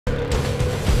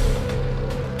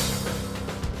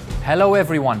Hello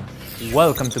everyone,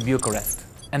 welcome to Bucharest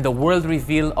and the world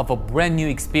reveal of a brand new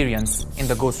experience in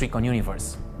the Ghost Recon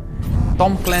universe.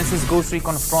 Tom Clancy's Ghost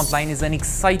Recon Frontline is an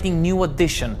exciting new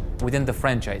addition within the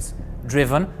franchise,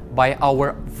 driven by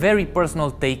our very personal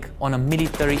take on a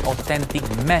military authentic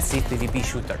massive PvP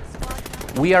shooter.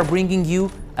 We are bringing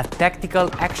you a tactical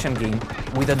action game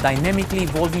with a dynamically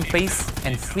evolving pace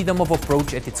and freedom of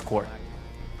approach at its core.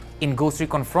 In Ghost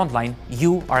Recon Frontline,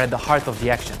 you are at the heart of the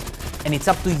action, and it's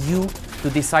up to you to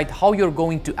decide how you're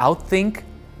going to outthink,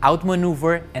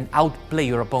 outmaneuver, and outplay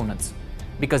your opponents.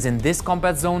 Because in this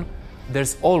combat zone,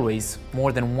 there's always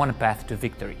more than one path to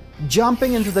victory.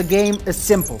 Jumping into the game is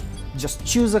simple. Just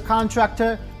choose a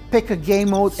contractor, pick a game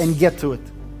mode, and get to it.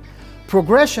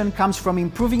 Progression comes from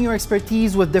improving your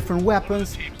expertise with different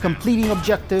weapons, completing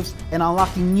objectives, and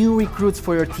unlocking new recruits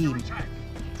for your team.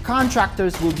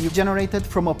 Contractors will be generated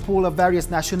from a pool of various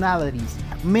nationalities,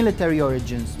 military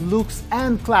origins, looks,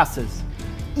 and classes,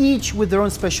 each with their own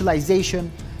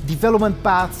specialization, development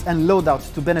paths, and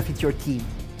loadouts to benefit your team.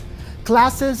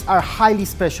 Classes are highly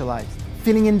specialized,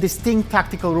 filling in distinct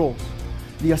tactical roles.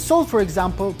 The Assault, for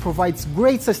example, provides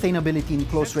great sustainability in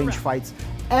close-range fights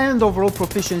and overall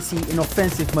proficiency in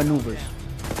offensive maneuvers.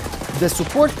 The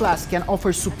Support class can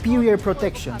offer superior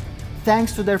protection,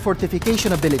 thanks to their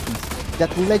fortification abilities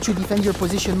that will let you defend your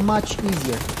position much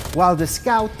easier, while the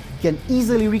Scout can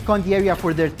easily recon the area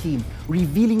for their team,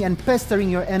 revealing and pestering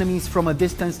your enemies from a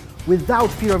distance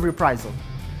without fear of reprisal.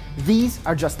 These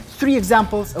are just 3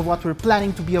 examples of what we're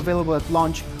planning to be available at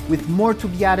launch, with more to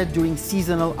be added during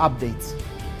seasonal updates.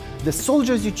 The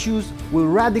soldiers you choose will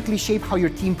radically shape how your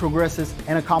team progresses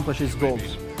and accomplishes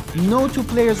goals. No 2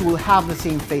 players will have the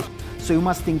same fate, so you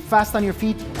must think fast on your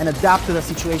feet and adapt to the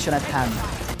situation at hand.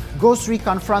 Ghost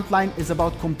Recon Frontline is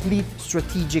about complete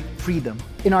strategic freedom.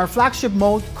 In our flagship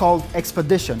mode called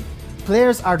Expedition,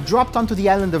 players are dropped onto the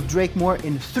island of Drakemore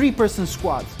in 3-person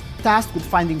squads, tasked with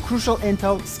finding crucial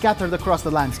intel scattered across the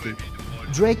landscape.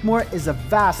 Drakemore is a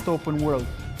vast open world,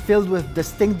 filled with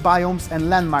distinct biomes and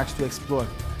landmarks to explore.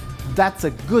 That's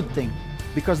a good thing,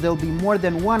 because there'll be more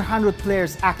than 100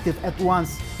 players active at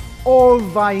once, all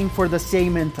vying for the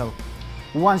same intel.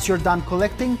 Once you're done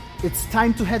collecting, it's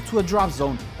time to head to a drop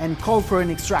zone and call for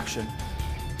an extraction.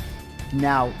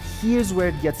 Now, here's where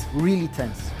it gets really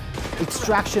tense.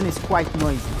 Extraction is quite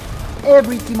noisy.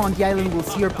 Every team on the island will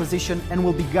see your position and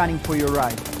will be gunning for your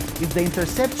ride. If they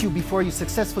intercept you before you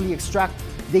successfully extract,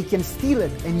 they can steal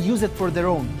it and use it for their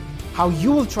own. How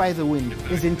you will try the win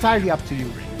is entirely up to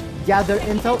you. Gather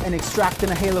intel and extract in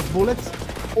a hail of bullets,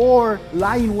 or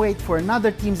lie in wait for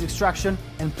another team's extraction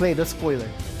and play the spoiler.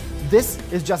 This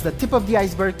is just the tip of the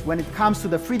iceberg when it comes to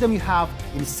the freedom you have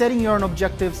in setting your own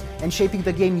objectives and shaping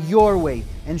the game your way,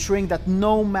 ensuring that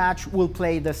no match will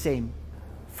play the same.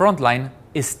 Frontline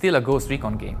is still a Ghost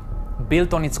Recon game,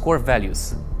 built on its core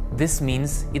values. This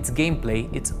means its gameplay,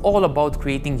 it's all about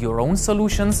creating your own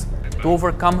solutions to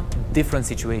overcome different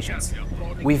situations.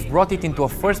 We've brought it into a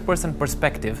first-person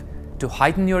perspective to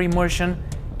heighten your immersion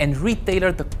and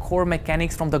retailer the core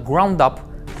mechanics from the ground up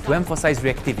to emphasize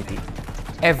reactivity.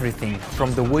 Everything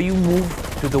from the way you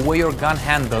move to the way your gun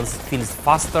handles feels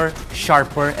faster,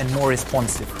 sharper, and more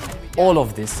responsive. All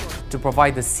of this to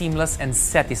provide a seamless and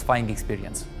satisfying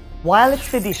experience. While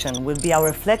Expedition will be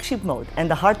our flagship mode and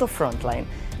the heart of Frontline,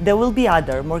 there will be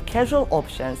other, more casual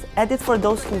options added for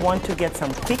those who want to get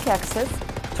some quick access,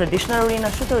 traditional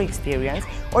arena shooter experience,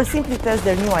 or simply test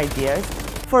their new ideas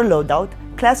for loadout,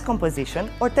 class composition,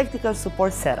 or tactical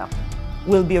support setup.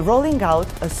 We'll be rolling out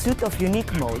a suite of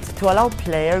unique modes to allow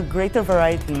players greater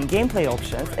variety in gameplay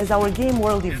options as our game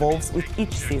world evolves with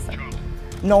each season.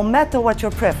 No matter what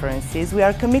your preference is, we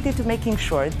are committed to making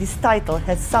sure this title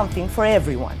has something for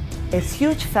everyone. As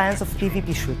huge fans of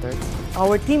PvP shooters,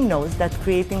 our team knows that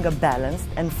creating a balanced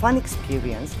and fun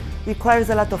experience requires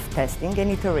a lot of testing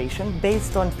and iteration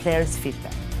based on players'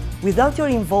 feedback. Without your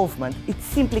involvement, it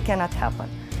simply cannot happen.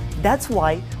 That's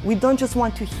why we don't just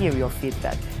want to hear your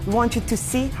feedback, we want you to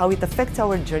see how it affects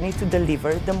our journey to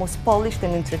deliver the most polished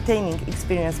and entertaining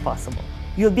experience possible.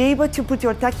 You'll be able to put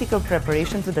your tactical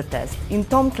preparation to the test in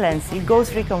Tom Clancy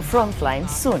Ghost Recon Frontline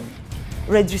soon.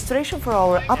 Registration for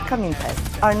our upcoming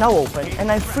tests are now open,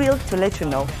 and I'm thrilled to let you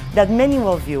know that many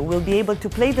of you will be able to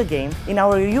play the game in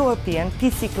our European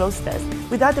PC closed test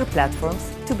with other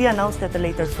platforms to be announced at a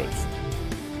later phase.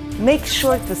 Make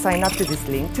sure to sign up to this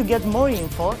link to get more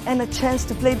info and a chance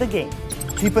to play the game.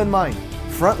 Keep in mind,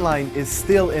 Frontline is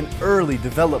still in early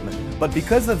development, but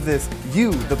because of this,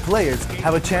 you, the players,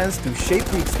 have a chance to shape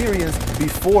the experience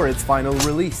before its final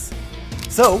release.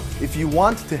 So, if you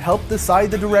want to help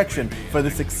decide the direction for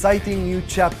this exciting new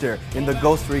chapter in the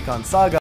Ghost Recon saga,